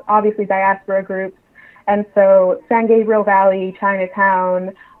consulates, obviously diaspora groups. And so San Gabriel Valley,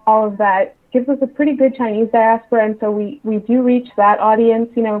 Chinatown, all of that gives us a pretty good Chinese diaspora. And so we do reach that audience,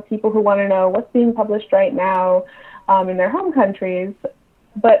 people who want to know what's being published right now in their home countries.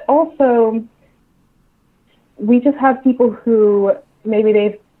 But also, we just have people who maybe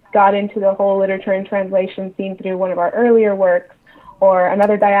they've got into the whole literature and translation scene through one of our earlier works or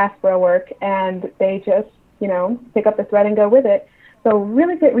another diaspora work, and they just, pick up the thread and go with it. So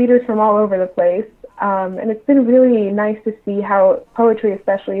really get readers from all over the place. And it's been really nice to see how poetry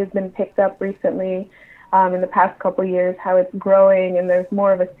especially has been picked up recently in the past couple of years, how it's growing and there's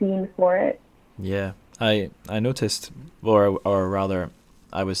more of a scene for it. Yeah, I noticed, or rather,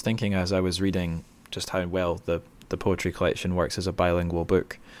 I was thinking as I was reading just how well the poetry collection works as a bilingual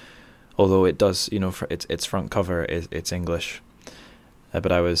book. Although it does, its front cover it's English.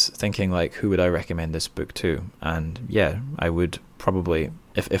 But I was thinking, who would I recommend this book to? And yeah, I would probably,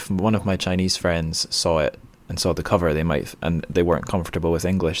 if one of my Chinese friends saw it and saw the cover, and they weren't comfortable with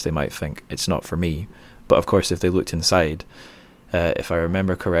English, they might think it's not for me. But of course, if they looked inside, if I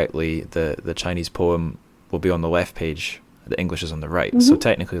remember correctly, the Chinese poem will be on the left page, the English is on the right. So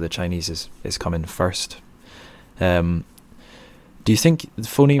technically the Chinese is coming first. Do you think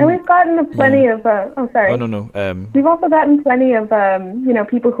Phoneme... And we've gotten plenty of... sorry. Oh, no. We've also gotten plenty of,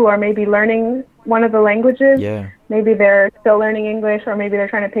 people who are maybe learning one of the languages. Yeah. Maybe they're still learning English, or maybe they're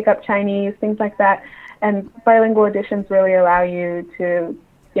trying to pick up Chinese, things like that. And bilingual editions really allow you to,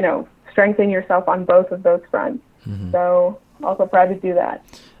 strengthen yourself on both of those fronts. So also proud to do that.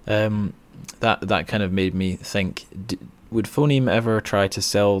 That kind of made me think, would Phoneme ever try to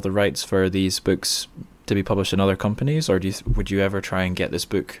sell the rights for these books to be published in other companies, or would you ever try and get this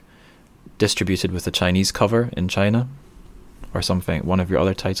book distributed with a Chinese cover in China or something, one of your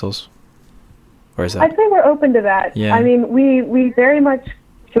other titles? Or is that... I'd say we're open to that. Yeah. I mean, we very much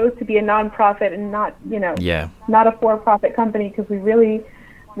chose to be a non-profit and not, not a for-profit company, because we really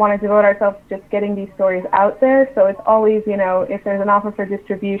want to devote ourselves to just getting these stories out there. So it's always, if there's an offer for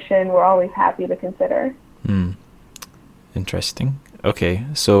distribution, we're always happy to consider. Interesting. Okay,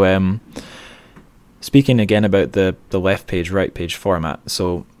 so speaking again about the left page, right page format,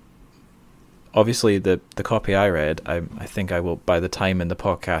 so obviously the copy I read, I think I will, by the time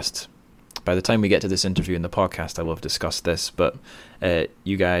we get to this interview in the podcast, I will have discussed this, but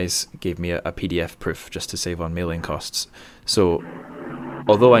you guys gave me a PDF proof just to save on mailing costs. So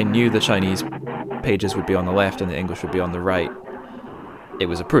although I knew the Chinese pages would be on the left and the English would be on the right, it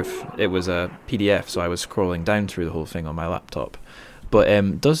was a proof. It was a PDF, so I was scrolling down through the whole thing on my laptop. But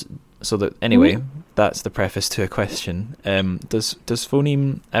that's the preface to a question. Does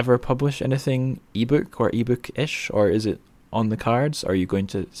Phoneme ever publish anything ebook or ebook-ish, or is it on the cards? Or are you going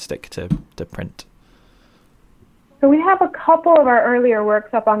to stick to print? So we have a couple of our earlier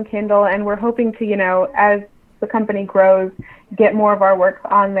works up on Kindle, and we're hoping to, as the company grows, get more of our works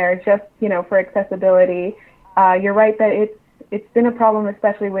on there, just, for accessibility. You're right that it's been a problem,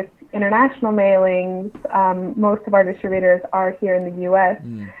 especially with international mailings. Most of our distributors are here in the U.S.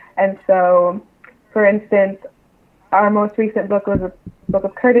 And so, for instance, our most recent book was a book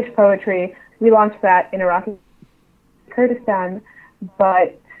of Kurdish poetry. We launched that in Iraqi Kurdistan,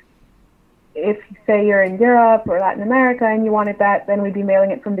 but if you say you're in Europe or Latin America and you wanted that, then we'd be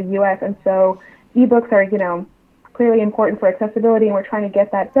mailing it from the U.S. And so ebooks are, clearly important for accessibility, and we're trying to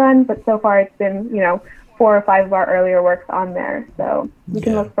get that done. But so far it's been, 4 or 5 of our earlier works on there. So you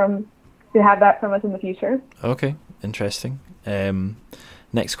can look to have that from us in the future. Okay, interesting.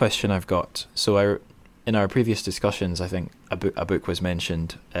 Next question I've got. So in our previous discussions, I think a book was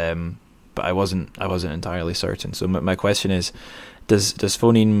mentioned, but I wasn't entirely certain. So my question is, does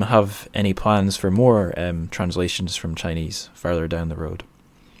Phoneme have any plans for more translations from Chinese further down the road?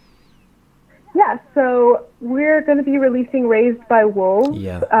 Yeah, so we're going to be releasing Raised by Wolves,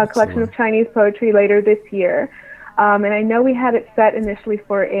 a collection of Chinese poetry later this year. And I know we had it set initially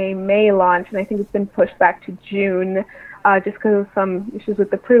for a May launch, and I think it's been pushed back to June just because of some issues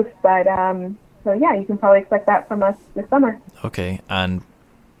with the proofs. But so yeah, you can probably expect that from us this summer. Okay, and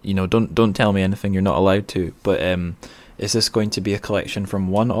don't tell me anything you're not allowed to, but is this going to be a collection from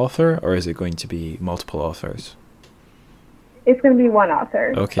one author, or is it going to be multiple authors? It's going to be one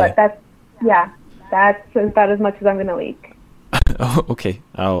author. Okay. But that's about as much as I'm going to leak. Oh, okay.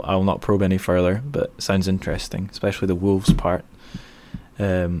 I'll not probe any further, but it sounds interesting, especially the wolves part.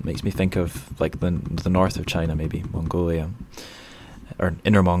 Makes me think of like the north of China, maybe Mongolia, or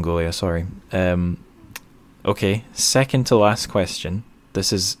Inner Mongolia. Sorry. Okay. Second to last question.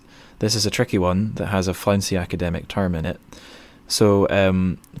 This is a tricky one that has a flouncy academic term in it. So,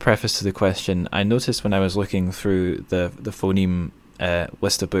 preface to the question: I noticed when I was looking through the Phoneme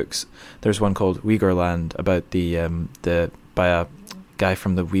list of books, there's one called Uyghurland about by a guy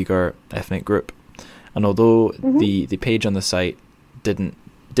from the Uyghur ethnic group, and although the page on the site didn't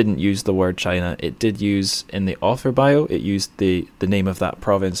use the word China, it did use in the author bio, it used the name of that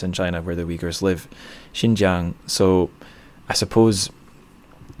province in China where the Uyghurs live, Xinjiang. So I suppose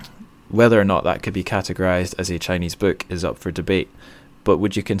whether or not that could be categorized as a Chinese book is up for debate, but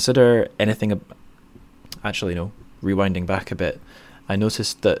would you consider anything actually no, rewinding back a bit, I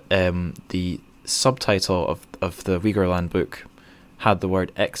noticed that the subtitle of the Uyghurland book had the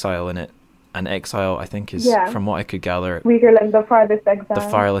word exile in it, and exile, I think, is, from what I could gather, Uyghurland, the farthest exile. The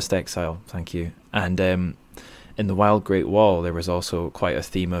farthest exile, thank you. And in the Wild Great Wall, there was also quite a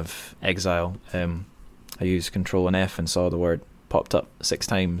theme of exile. I used Control and F and saw the word popped up 6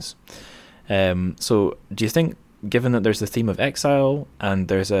 times. So do you think, given that there's the theme of exile and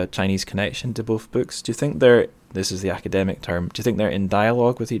there's a Chinese connection to both books, do you think this is the academic term, do you think they're in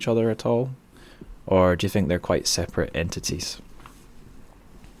dialogue with each other at all? Or do you think they're quite separate entities?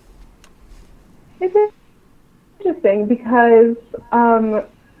 It's interesting because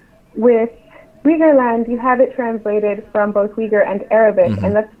with Uyghurland, you have it translated from both Uyghur and Arabic,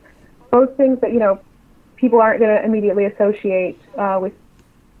 and that's both things that, people aren't going to immediately associate with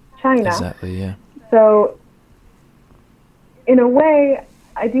China. Exactly, yeah. So, in a way,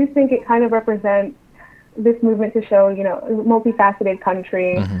 I do think it kind of represents this movement to show, a multifaceted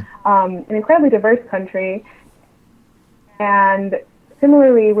country, an incredibly diverse country. And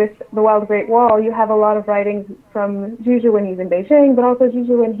similarly, with the Wild Great Wall, you have a lot of writings from Zhu when he's in Beijing, but also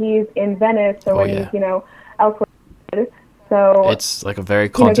Zhu when he's in Venice or he's, elsewhere. So it's like a very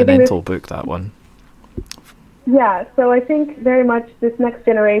continental book, that one. Yeah, so I think very much this next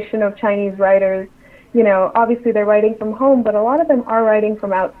generation of Chinese writers, obviously they're writing from home, but a lot of them are writing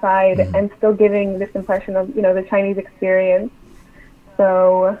from outside and still giving this impression of, the Chinese experience.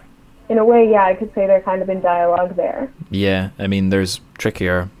 So in a way, I could say they're kind of in dialogue there. Yeah, I mean, there's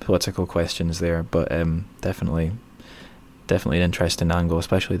trickier political questions there, but definitely an interesting angle,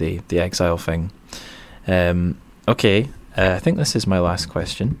 especially the exile thing. Okay, I think this is my last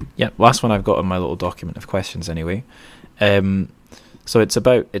question. Yeah, last one I've got on my little document of questions anyway. So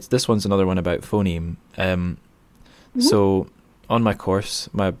this one's another one about phoneme. So on my course,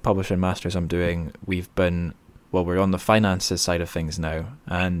 my publishing masters I'm doing, we're on the finances side of things now,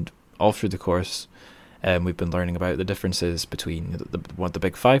 and all through the course, we've been learning about the differences between the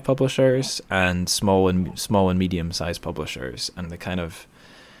big five publishers and small and medium sized publishers, and the kind of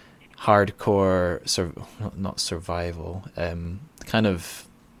hardcore not survival, kind of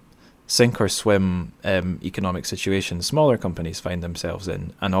sink or swim economic situation smaller companies find themselves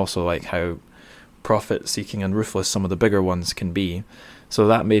in, and also like how profit seeking and ruthless some of the bigger ones can be. So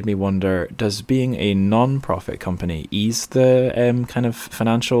that made me wonder, does being a non-profit company ease the kind of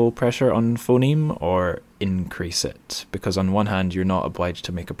financial pressure on phoneme or increase it? Because on one hand, you're not obliged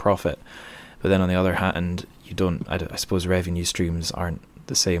to make a profit, but then on the other hand, you don't, I suppose revenue streams aren't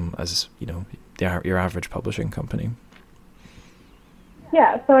the same as, your average publishing company.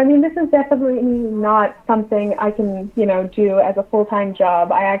 Yeah, so I mean, this is definitely not something I can, do as a full-time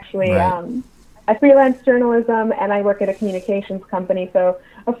job. I actually, I freelance journalism and I work at a communications company. So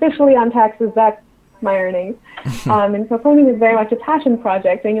officially on taxes, that's my earnings. And so phoneme is very much a passion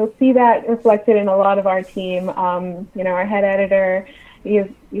project, and you'll see that reflected in a lot of our team. Our head editor, he as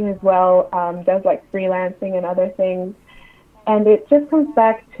well does like freelancing and other things. And it just comes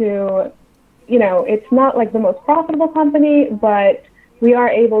back to, it's not like the most profitable company, but we are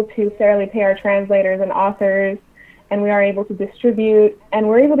able to fairly pay our translators and authors, and we are able to distribute, and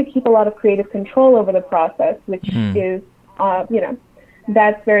we're able to keep a lot of creative control over the process, which is,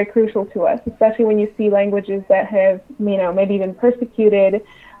 that's very crucial to us, especially when you see languages that have, maybe been persecuted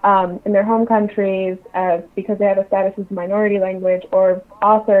in their home countries because they have a status as a minority language, or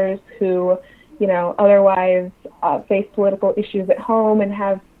authors who, otherwise face political issues at home and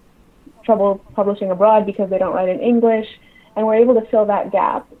have trouble publishing abroad because they don't write in English, and we're able to fill that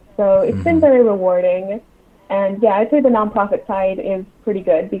gap. So it's been very rewarding. And yeah, I'd say the nonprofit side is pretty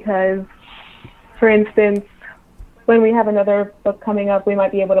good because, for instance, when we have another book coming up, we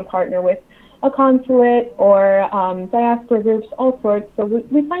might be able to partner with a consulate or diaspora groups, all sorts. So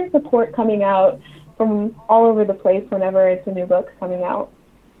we find support coming out from all over the place whenever it's a new book coming out.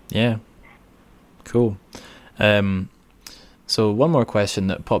 Yeah, cool. So one more question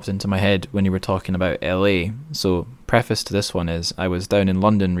that popped into my head when you were talking about LA. So preface to this one is I was down in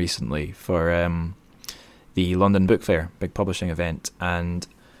London recently for the London Book Fair, big publishing event, and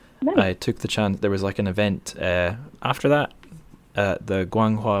nice. I took the chance. There was like an event after that at the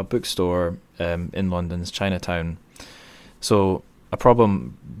Guanghua bookstore in London's Chinatown. So a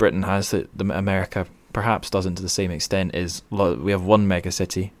problem Britain has that America perhaps doesn't to the same extent is we have one mega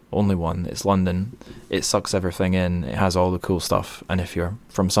city, only one. It's London. It sucks everything in. It has all the cool stuff. And if you're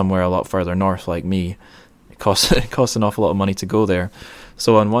from somewhere a lot further north like me, it costs an awful lot of money to go there.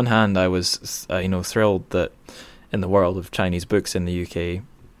 So on one hand, I was thrilled that in the world of Chinese books in the UK,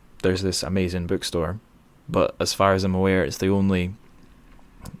 there's this amazing bookstore. But as far as I'm aware, it's the only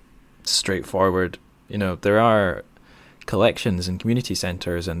straightforward, there are collections and community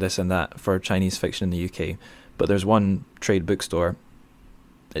centres and this and that for Chinese fiction in the UK, but there's one trade bookstore.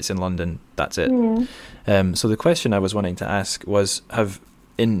 It's in London. That's it. So the question I was wanting to ask was,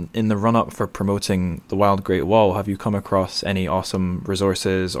 in the run-up for promoting The Wild Great Wall, have you come across any awesome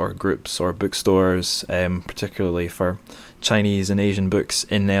resources or groups or bookstores, particularly for Chinese and Asian books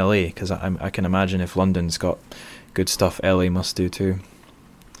in LA? Because I can imagine if London's got good stuff, LA must do too.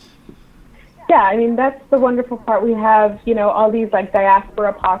 Yeah, I mean, that's the wonderful part. We have, all these like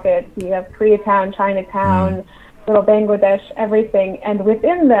diaspora pockets. We have Koreatown, Chinatown, little Bangladesh, everything. And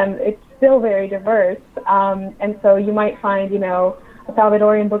within them, it's still very diverse. And so you might find, a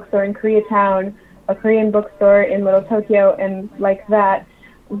Salvadorian bookstore in Koreatown, a Korean bookstore in Little Tokyo, and like that.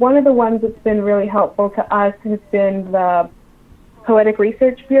 One of the ones that's been really helpful to us has been the Poetic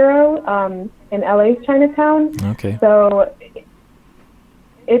Research Bureau in LA's Chinatown. Okay. So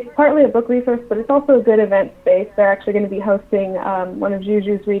it's partly a book resource, but it's also a good event space. They're actually going to be hosting one of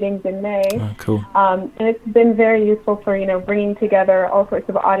Juju's readings in May. Oh, cool. And it's been very useful for, bringing together all sorts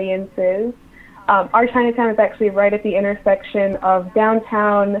of audiences. Our Chinatown is actually right at the intersection of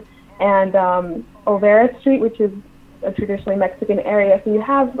downtown and Olvera Street, which is a traditionally Mexican area. So you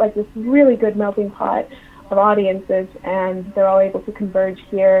have like this really good melting pot of audiences, and they're all able to converge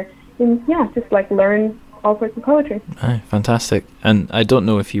here and just like learn all sorts of poetry. Aye, fantastic. And I don't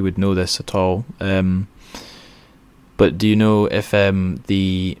know if you would know this at all, but do you know if and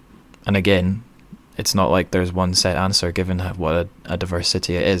again, it's not like there's one set answer given what a diverse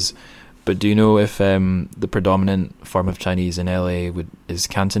city it is, but do you know if the predominant form of Chinese in LA is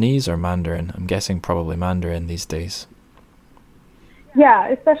Cantonese or Mandarin? I'm guessing probably Mandarin these days. Yeah,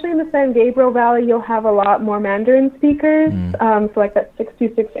 especially in the San Gabriel Valley, you'll have a lot more Mandarin speakers, so like that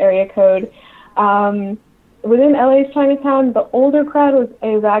 626 area code. Within LA's Chinatown, the older crowd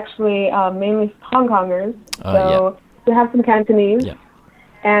is actually mainly Hong Kongers, so we have some Cantonese. Yeah.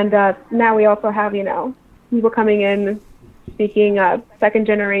 And now we also have, people coming in speaking second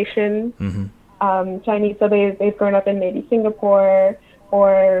generation Chinese, so they've grown up in maybe Singapore,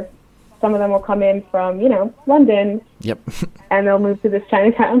 or some of them will come in from, London. Yep. And they'll move to this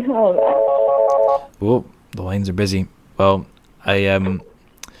Chinatown. All of that. Oh, the lines are busy. Well,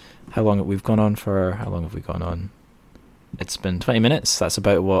 how long have we gone on? It's been 20 minutes. That's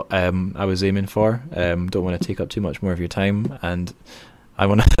about what I was aiming for. Don't want to take up too much more of your time, and I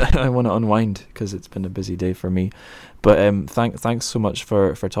want to unwind because it's been a busy day for me. But thanks so much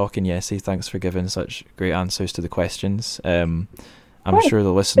for talking, Jessie. Thanks for giving such great answers to the questions. I'm sure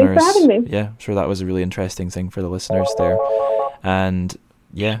the listeners. Thanks for having me. Yeah, I'm sure that was a really interesting thing for the listeners there. And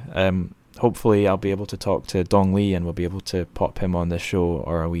hopefully I'll be able to talk to Dong Li and we'll be able to pop him on this show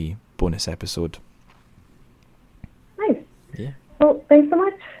or a wee bonus episode. Nice. Yeah. Well, thanks so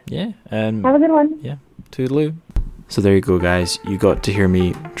much. Yeah. Have a good one. Yeah. Toodaloo. So there you go, guys. You got to hear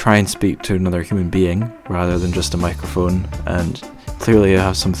me try and speak to another human being rather than just a microphone, and clearly I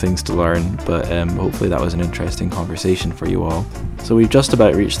have some things to learn, but hopefully that was an interesting conversation for you all. So we've just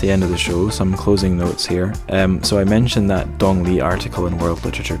about reached the end of the show, some closing notes here. So I mentioned that Dong Li article in World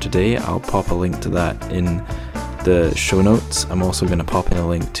Literature Today. I'll pop a link to that in the show notes. I'm also going to pop in a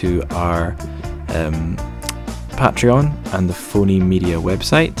link to our Patreon and the Phoneme Media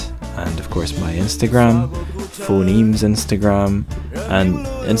website, and of course my Instagram, Phoneme's Instagram. And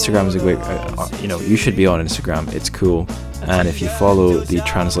Instagram is a great, you should be on Instagram. It's cool. And if you follow the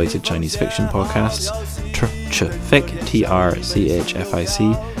Translated Chinese Fiction podcasts, Trchfic,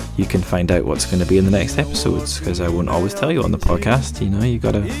 TRCHFIC, you can find out what's going to be in the next episodes, because I won't always tell you on the podcast. You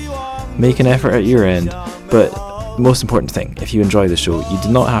got to make an effort at your end. But most important thing, if you enjoy the show, you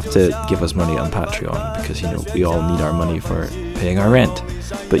do not have to give us money on Patreon, because we all need our money for paying our rent.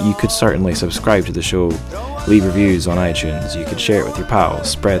 But you could certainly subscribe to the show, leave reviews on iTunes, you could share it with your pals,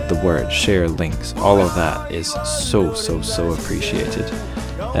 spread the word, share links. All of that is so appreciated.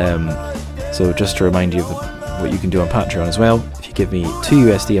 So just to remind you of what you can do on Patreon as well, if you give me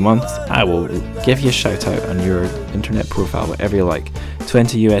 $2 a month, I will give you a shout out on your internet profile, whatever you like.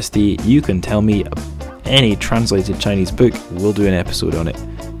 $20, you can tell me any translated Chinese book, we'll do an episode on it,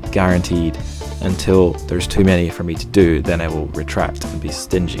 guaranteed. Until there's too many for me to do, then I will retract and be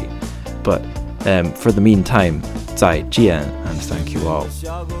stingy. But for the meantime, 再见, and thank you all.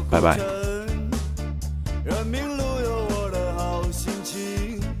 Bye bye. 人民路有我的好心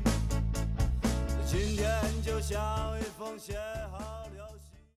情，今天就像一封写好